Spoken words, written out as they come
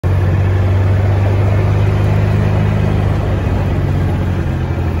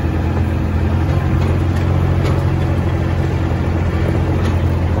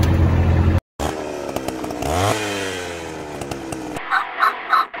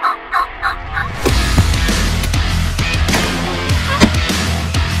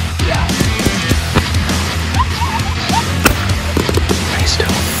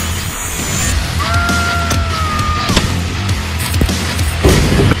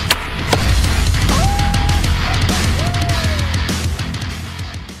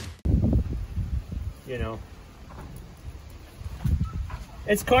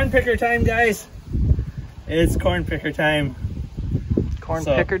It's corn picker time, guys. It's corn picker time. Corn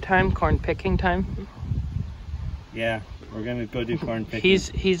picker time? Corn picking time? Yeah, we're gonna go do corn picking.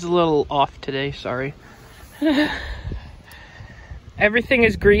 He's a little off today, sorry. Everything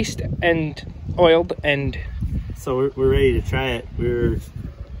is greased and oiled, and so we're ready to try it.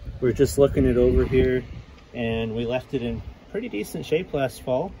 We're just looking it over here, and we left it in pretty decent shape last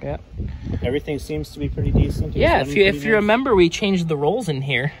fall. Yeah. Everything seems to be pretty decent. Yeah, if you remember, we changed the rolls in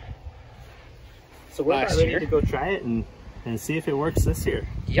here. So we're about ready to go try it and see if it works this year.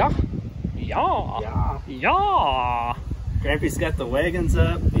 Yeah. Yeah. Yeah. Grampy's got the wagons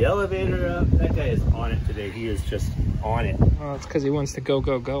up, the elevator up. That guy is on it today. He is just on it. Well, it's because he wants to go,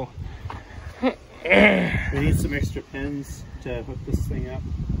 go, go. We need some extra pins to hook this thing up.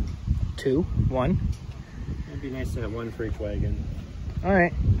 2, 1. It'd be nice to have one for each wagon. All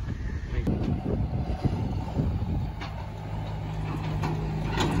right.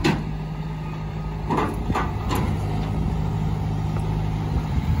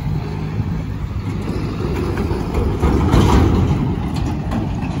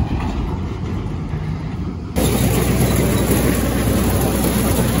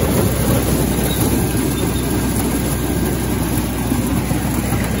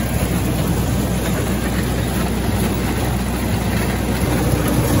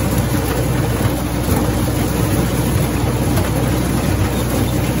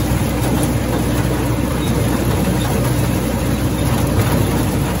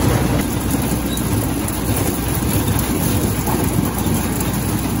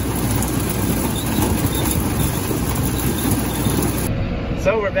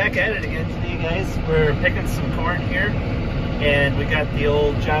 So we're back at it again today, guys. We're picking some corn here, and we got the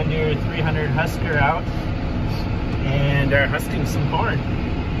old John Deere 300 Husker out, and are husking some corn.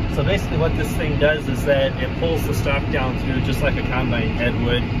 So basically what this thing does is that it pulls the stalk down through just like a combine head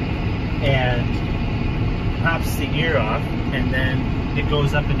would, and pops the ear off, and then it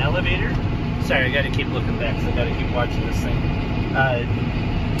goes up an elevator. Sorry, I gotta keep looking back, so I gotta keep watching this thing.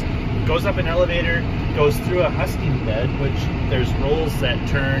 Goes up an elevator, goes through a husking bed, which there's rolls that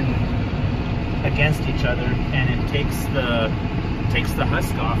turn against each other, and it takes the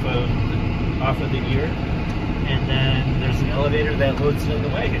husk off of the ear, and then there's an elevator that loads it in the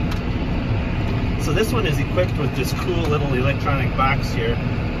wagon. So this one is equipped with this cool little electronic box here,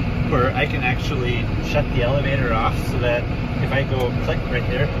 where I can actually shut the elevator off, so that if I go click right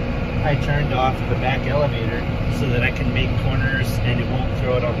there, I turned off the back elevator so that I can make corners and it won't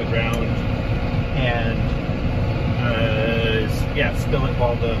throw it on the ground and yeah, spill it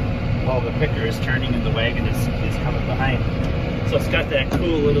while the picker is turning and the wagon is coming behind. So it's got that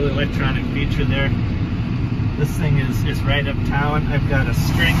cool little electronic feature there. This thing is right uptown. I've got a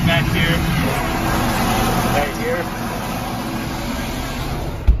string back here, right here.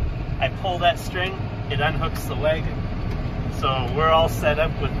 I pull that string, it unhooks the wagon. So we're all set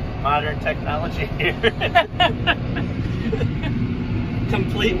up with modern technology here.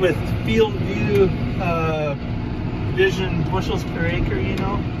 Complete with field view vision bushels per acre, you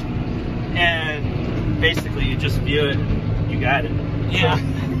know? And basically you just view it, you got it. Yeah.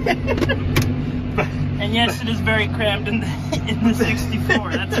 And yes, it is very crammed in the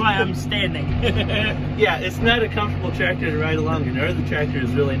 64. That's why I'm standing. Yeah, it's not a comfortable tractor to ride along in. Our other tractor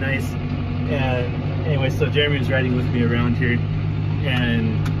is really nice. And anyway, so Jeremy was riding with me around here,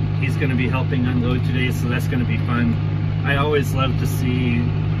 and he's going to be helping unload today, so that's going to be fun. I always love to see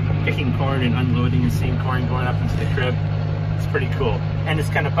picking corn and unloading and seeing corn going up into the crib. It's pretty cool. And it's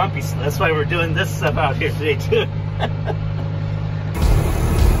kind of bumpy, so that's why we're doing this stuff out here today too.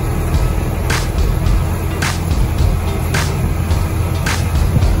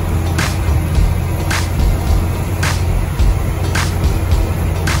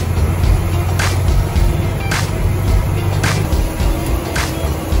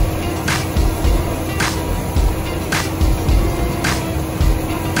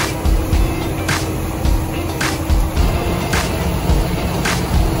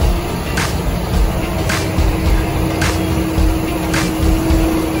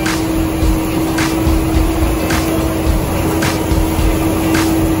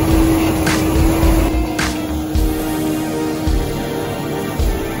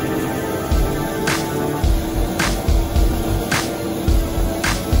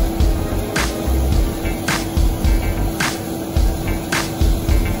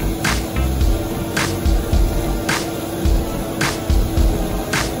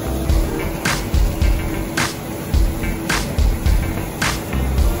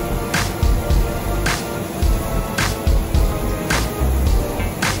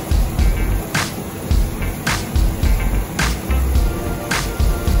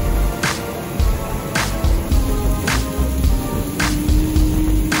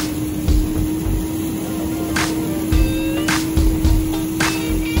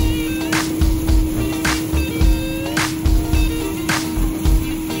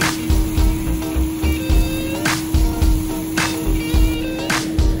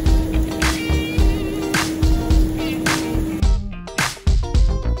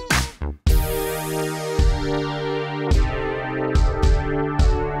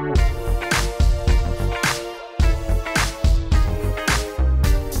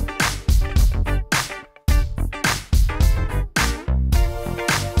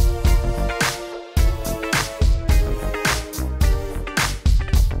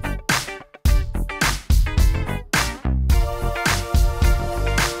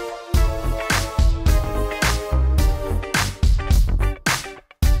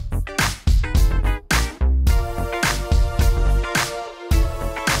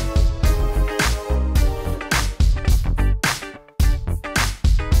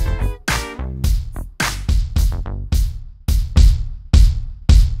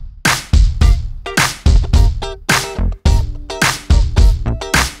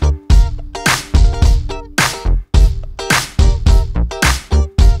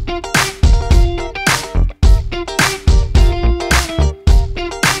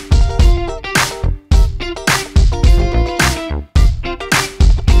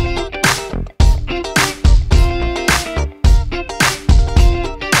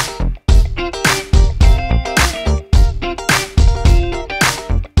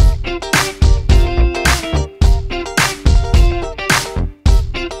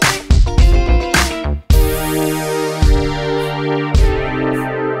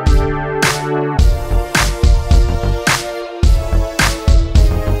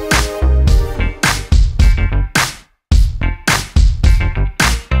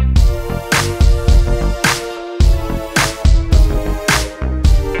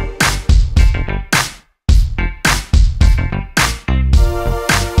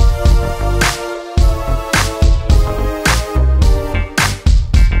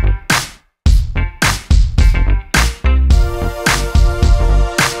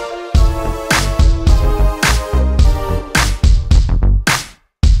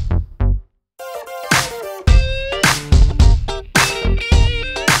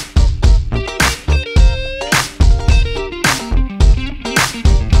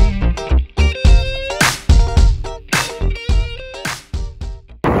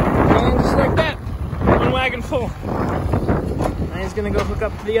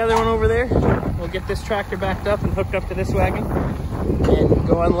 hook up to the other one over there. We'll get this tractor backed up and hooked up to this wagon and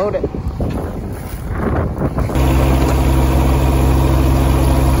go unload it.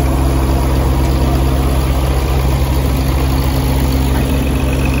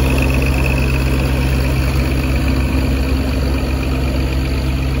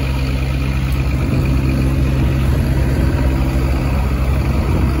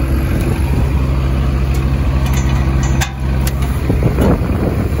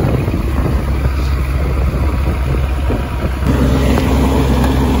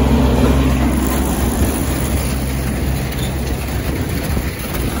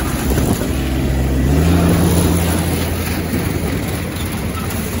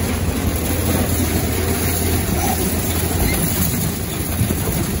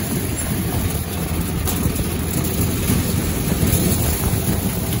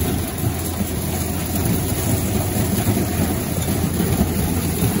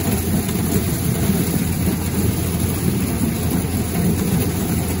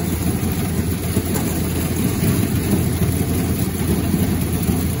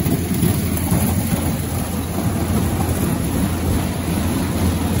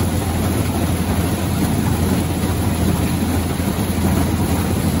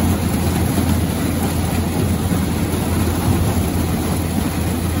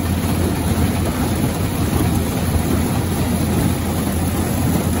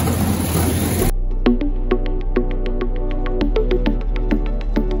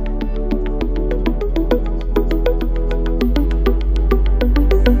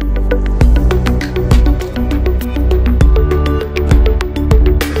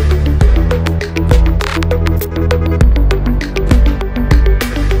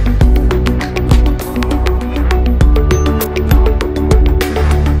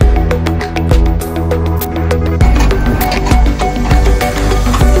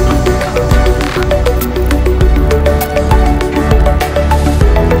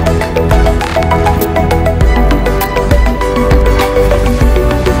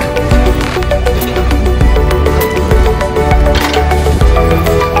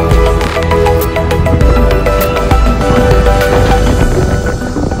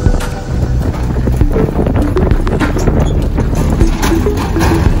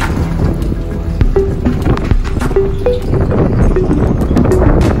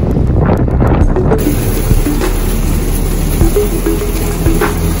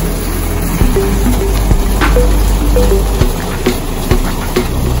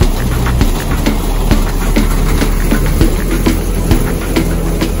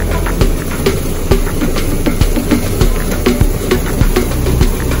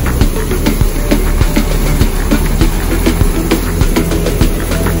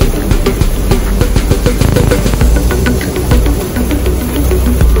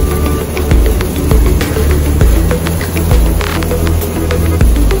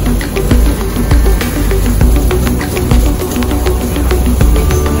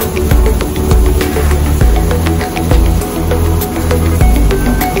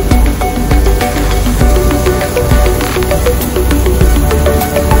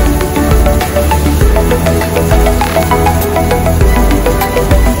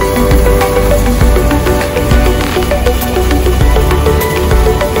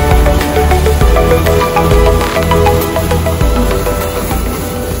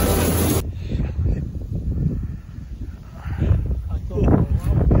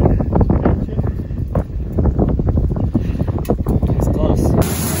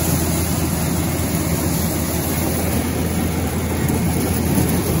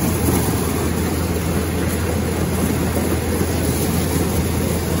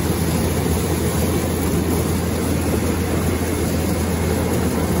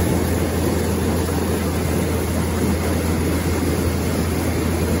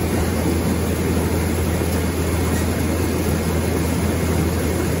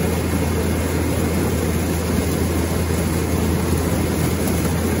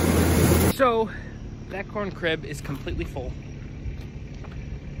 So that corn crib is completely full,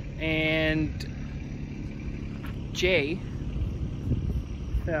 and Jay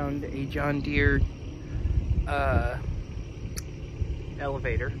found a John Deere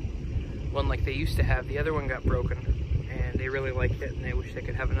elevator, one like they used to have. The other one got broken and they really liked it and they wish they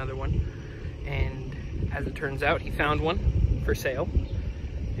could have another one. And as it turns out, he found one for sale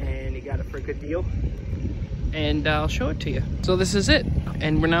and he got it for a good deal. And I'll show it to you. So this is it.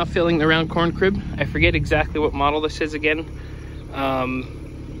 And we're now filling the round corn crib. I forget exactly what model this is again.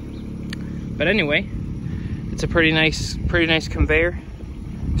 But anyway, it's a pretty nice conveyor.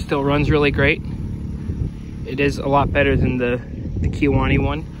 Still runs really great. It is a lot better than the the Kiwani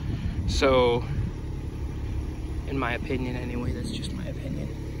one. So, in my opinion anyway, that's just my opinion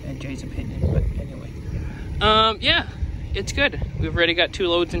and Jay's opinion, but anyway. Yeah, it's good. We've already got 2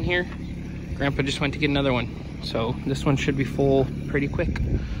 loads in here. Grandpa just went to get another one. So this one should be full pretty quick.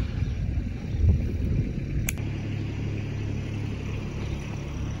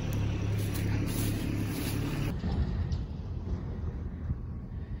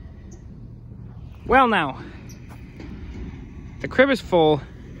 Well now, the crib is full.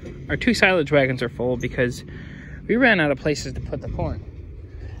 Our 2 silage wagons are full because we ran out of places to put the corn.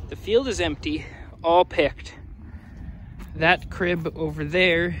 The field is empty, all picked. That crib over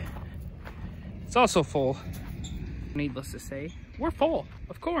there, it's also full. Needless to say, we're full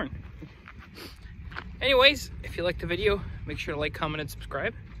of corn. Anyways, if you liked the video, make sure to like, comment, and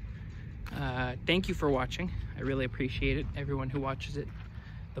subscribe. Thank you for watching. I really appreciate it, everyone who watches it,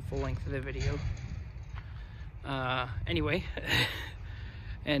 the full length of the video. Anyway,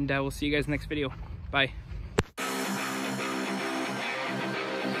 and we'll see you guys next video. Bye.